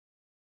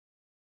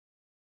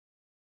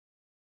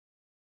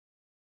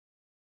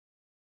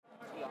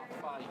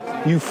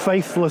You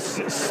Faithless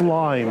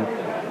Slime.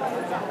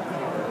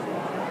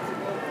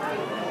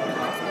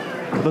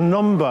 The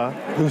number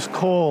whose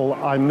call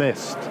I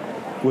missed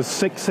was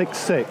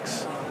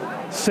 666,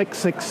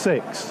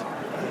 666,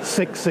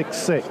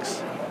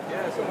 666.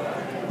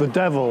 The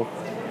devil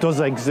does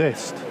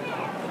exist.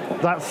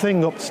 That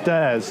thing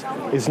upstairs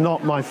is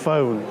not my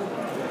phone.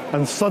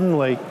 And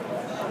suddenly,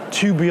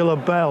 Tubular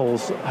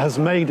Bells has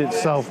made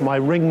itself my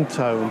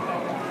ringtone.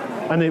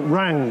 And it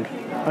rang,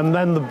 and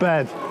then the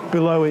bed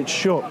below it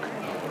shook,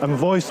 and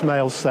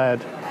voicemail said,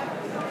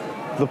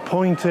 "The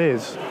point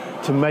is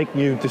to make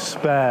you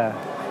despair."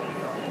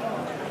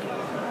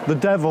 The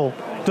devil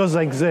does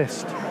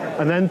exist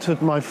and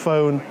entered my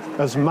phone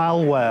as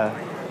malware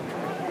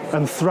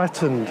and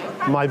threatened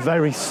my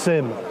very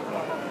SIM.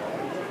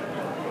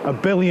 A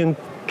billion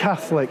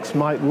Catholics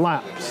might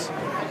lapse,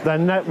 their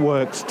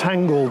networks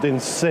tangled in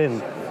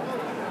sin,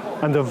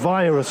 and a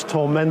virus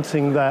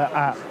tormenting their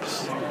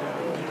apps.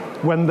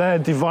 When their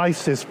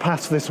devices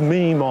pass this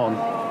meme on,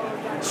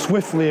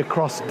 swiftly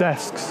across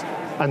desks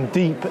and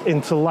deep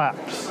into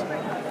laps,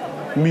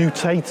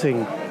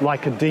 mutating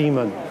like a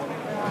demon.